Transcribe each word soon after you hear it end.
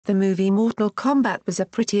The movie Mortal Kombat was a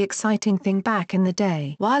pretty exciting thing back in the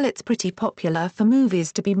day. While it's pretty popular for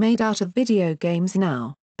movies to be made out of video games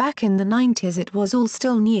now, back in the 90s it was all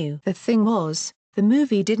still new. The thing was, the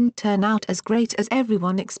movie didn't turn out as great as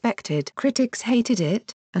everyone expected. Critics hated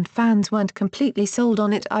it, and fans weren't completely sold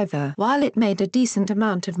on it either. While it made a decent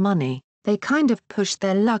amount of money, they kind of pushed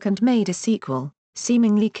their luck and made a sequel,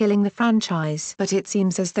 seemingly killing the franchise. But it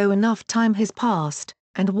seems as though enough time has passed,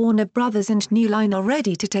 and Warner Brothers and New Line are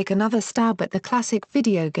ready to take another stab at the classic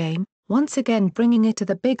video game, once again bringing it to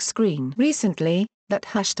the big screen. Recently, that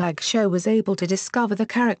 #show was able to discover the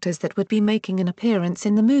characters that would be making an appearance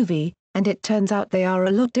in the movie, and it turns out they are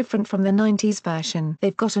a lot different from the 90s version.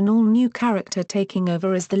 They've got an all-new character taking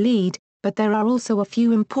over as the lead, but there are also a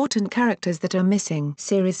few important characters that are missing.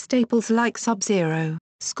 Series staples like Sub-Zero,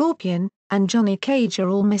 Scorpion, and Johnny Cage are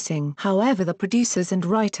all missing. However, the producers and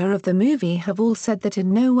writer of the movie have all said that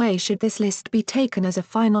in no way should this list be taken as a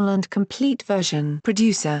final and complete version.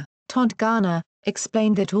 Producer, Todd Garner,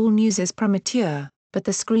 explained that all news is premature, but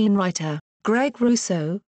the screenwriter, Greg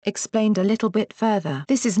Russo, explained a little bit further.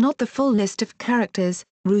 "This is not the full list of characters,"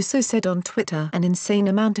 Russo said on Twitter. "An insane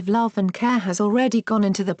amount of love and care has already gone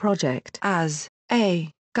into the project. As a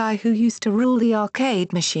guy who used to rule the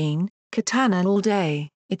arcade machine, Katana all day,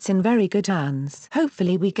 it's in very good hands.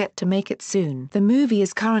 Hopefully we get to make it soon." The movie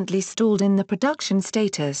is currently stalled in the production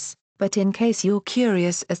status, but in case you're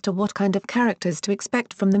curious as to what kind of characters to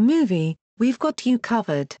expect from the movie, we've got you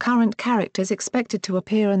covered. Current characters expected to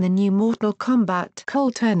appear in the new Mortal Kombat: Cole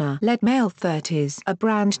Turner, led male 30s, a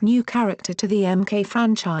brand new character to the MK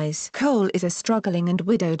franchise. Cole is a struggling and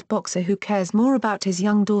widowed boxer who cares more about his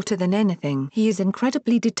young daughter than anything. He is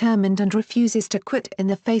incredibly determined and refuses to quit in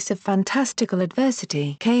the face of fantastical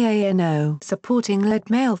adversity. Kano, supporting led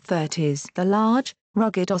male 30s, the large,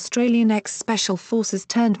 rugged Australian ex-Special Forces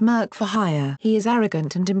turned merc for hire. He is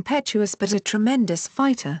arrogant and impetuous but a tremendous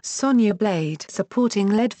fighter. Sonya Blade, supporting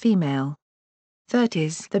lead female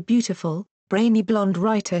 30s, the beautiful, brainy blonde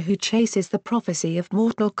writer who chases the prophecy of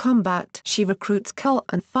Mortal Kombat. She recruits Cole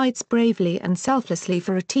and fights bravely and selflessly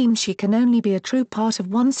for a team she can only be a true part of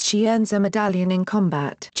once she earns a medallion in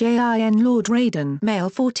combat. Jin Lord Raiden, male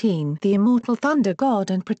 14, the immortal thunder god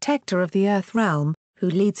and protector of the Earth realm, who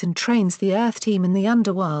leads and trains the Earth team in the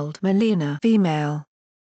underworld. Melina, female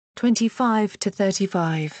 25 to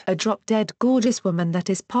 35, a drop-dead gorgeous woman that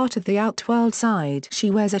is part of the Outworld side. She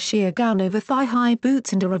wears a sheer gown over thigh-high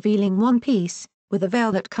boots and a revealing one-piece, with a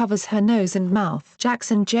veil that covers her nose and mouth.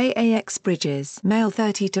 Jackson Jax Bridges, male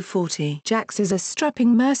 30 to 40. Jax is a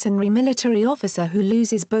strapping mercenary military officer who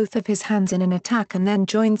loses both of his hands in an attack and then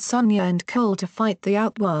joins Sonya and Cole to fight the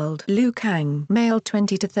Outworld. Liu Kang, male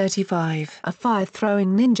 20 to 35. A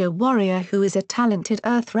fire-throwing ninja warrior who is a talented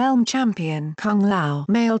Earthrealm champion. Kung Lao,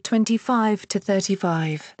 male 25 to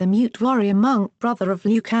 35. The mute warrior monk brother of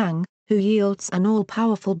Liu Kang, who yields an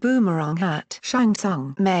all-powerful boomerang hat. Shang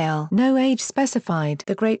Tsung, male, no age specified.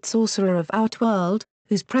 The great sorcerer of Outworld,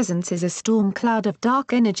 whose presence is a storm cloud of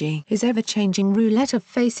dark energy. His ever-changing roulette of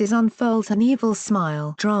faces unfurls an evil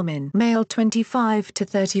smile. Dramin, male 25 to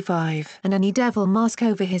 35. An any devil mask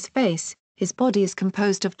over his face, his body is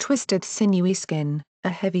composed of twisted sinewy skin. A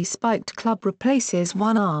heavy spiked club replaces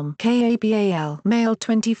one arm. Kabal, male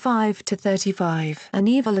 25 to 35. An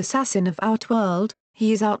evil assassin of Outworld,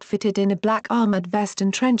 he is outfitted in a black armored vest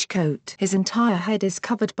and trench coat. His entire head is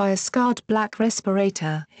covered by a scarred black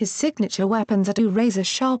respirator. His signature weapons are two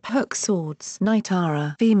razor-sharp hook swords.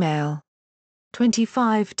 Nitara, female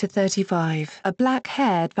 25 to 35. A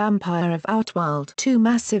black-haired vampire of Outworld. Two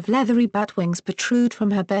massive leathery bat wings protrude from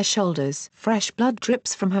her bare shoulders. Fresh blood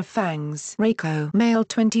drips from her fangs. Reiko, male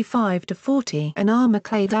 25 to 40. An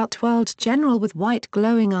armor-clad Outworld general with white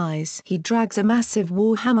glowing eyes. He drags a massive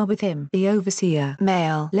warhammer with him. The Overseer,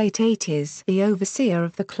 male, late 80s. The Overseer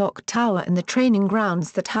of the Clock Tower and the training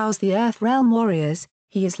grounds that house the Earthrealm warriors.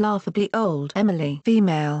 He is laughably old. Emily,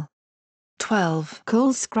 female 12.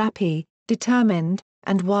 Cole's scrappy, determined,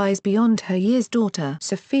 and wise beyond her years daughter.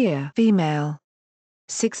 Sophia, female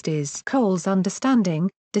 60s. Cole's understanding,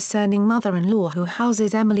 discerning mother-in-law who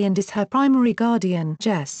houses Emily and is her primary guardian.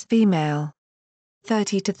 Jess, female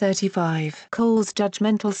 30 to 35. Cole's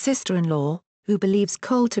judgmental sister-in-law, who believes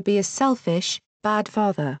Cole to be a selfish, bad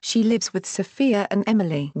father. She lives with Sophia and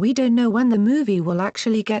Emily. We don't know when the movie will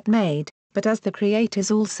actually get made, but as the creators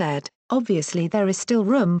all said, obviously there is still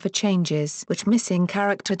room for changes. Which missing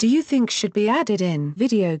character do you think should be added in?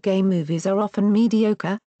 Video game movies are often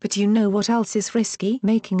mediocre, But you know what else is risky?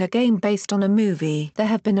 Making a game based on a movie. There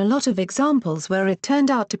have been a lot of examples where it turned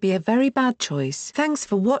out to be a very bad choice. Thanks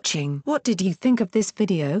for watching. What did you think of this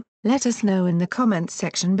video? Let us know in the comments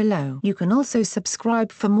section below. You can also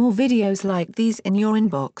subscribe for more videos like these in your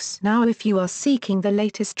inbox. Now if you are seeking the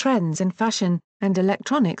latest trends in fashion, and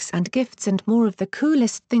electronics and gifts and more of the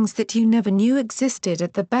coolest things that you never knew existed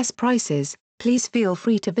at the best prices, please feel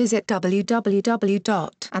free to visit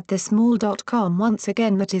www.atthismall.com. Once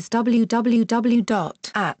again, that is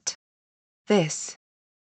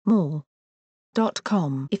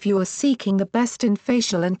www.atthismall.com. If you are seeking the best in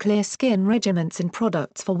facial and clear skin regimens and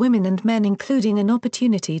products for women and men, including an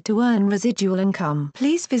opportunity to earn residual income,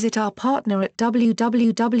 please visit our partner at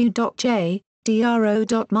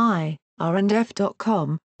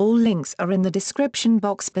www.jdro.my.rndf.com. All links are in the description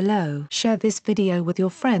box below. Share this video with your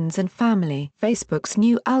friends and family. Facebook's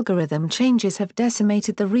new algorithm changes have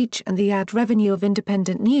decimated the reach and the ad revenue of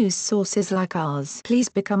independent news sources like ours. Please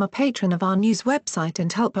become a patron of our news website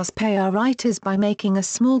and help us pay our writers by making a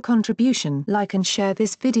small contribution. Like and share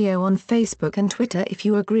this video on Facebook and Twitter if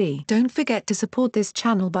you agree. Don't forget to support this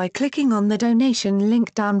channel by clicking on the donation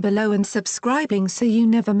link down below and subscribing so you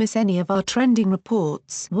never miss any of our trending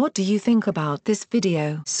reports. What do you think about this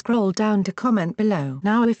video? Scroll down to comment below.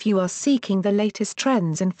 Now if you are seeking the latest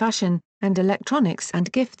trends in fashion, and electronics and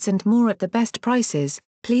gifts and more at the best prices,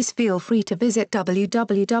 please feel free to visit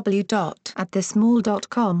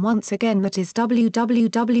www.atthismall.com. Once again, that is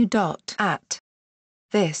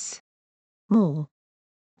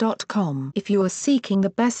www.atthismall.com. If you are seeking the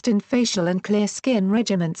best in facial and clear skin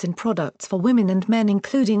regimens and products for women and men,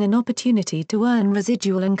 including an opportunity to earn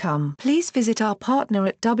residual income, please visit our partner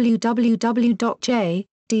at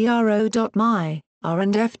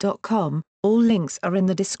www.jdro.my.rndf.com. All links are in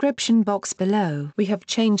the description box below. We have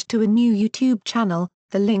changed to a new YouTube channel.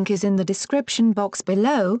 The link is in the description box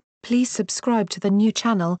below. Please subscribe to the new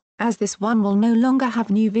channel, as this one will no longer have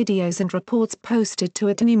new videos and reports posted to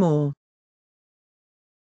it anymore.